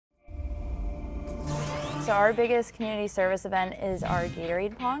So our biggest community service event is our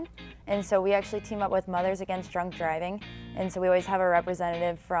Gatorade Pong. And so we actually team up with Mothers Against Drunk Driving. And so we always have a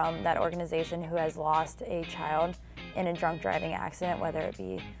representative from that organization who has lost a child in a drunk driving accident, whether it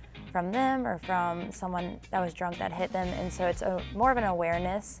be from them or from someone that was drunk that hit them. And so it's more of an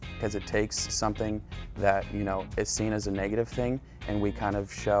awareness. Because it takes something that, is seen as a negative thing, and we kind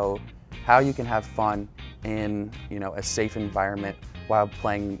of show how you can have fun in, a safe environment while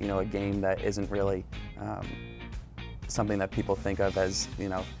playing, a game that isn't really something that people think of as,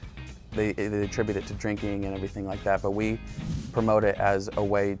 they attribute it to drinking and everything like that. But we promote it as a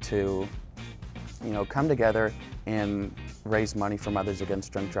way to, come together and raise money for Mothers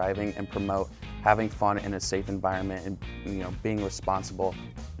Against Drunk Driving and promote having fun in a safe environment and being responsible.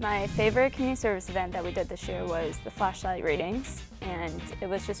 My favorite community service event that we did this year was the flashlight readings, and it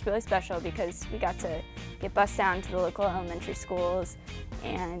was just really special because we got to get bused down to the local elementary schools,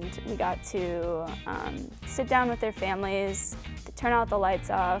 and we got to sit down with their families, to turn out the lights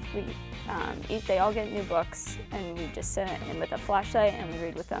off. They all get new books, and we just sit in with a flashlight and we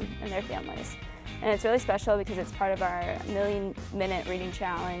read with them and their families. And it's really special because it's part of our million-minute reading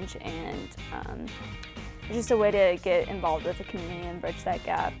challenge, and it's just a way to get involved with the community and bridge that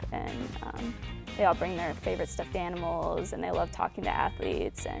gap. And they all bring their favorite stuffed animals, and they love talking to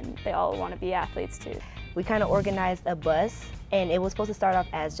athletes, and they all want to be athletes too. We kind of organized a bus, and it was supposed to start off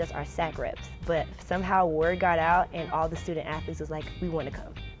as just our SAC reps, but somehow word got out and all the student athletes was like, we want to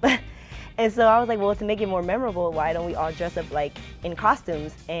come. And so I was like, well, to make it more memorable, why don't we all dress up like in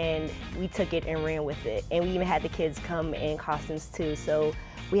costumes? And we took it and ran with it. And we even had the kids come in costumes too. So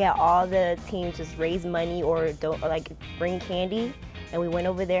we had all the teams just raise money or bring candy. And we went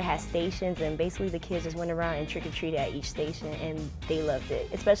over there, had stations, and basically the kids just went around and trick-or-treated at each station, and they loved it.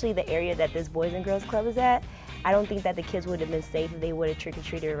 Especially the area that this Boys and Girls Club is at. I don't think that the kids would have been safe if they would have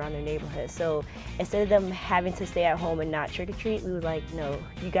trick-or-treated around their neighborhood. So instead of them having to stay at home and not trick-or-treat, we were like, no,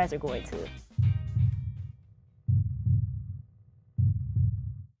 you guys are going to.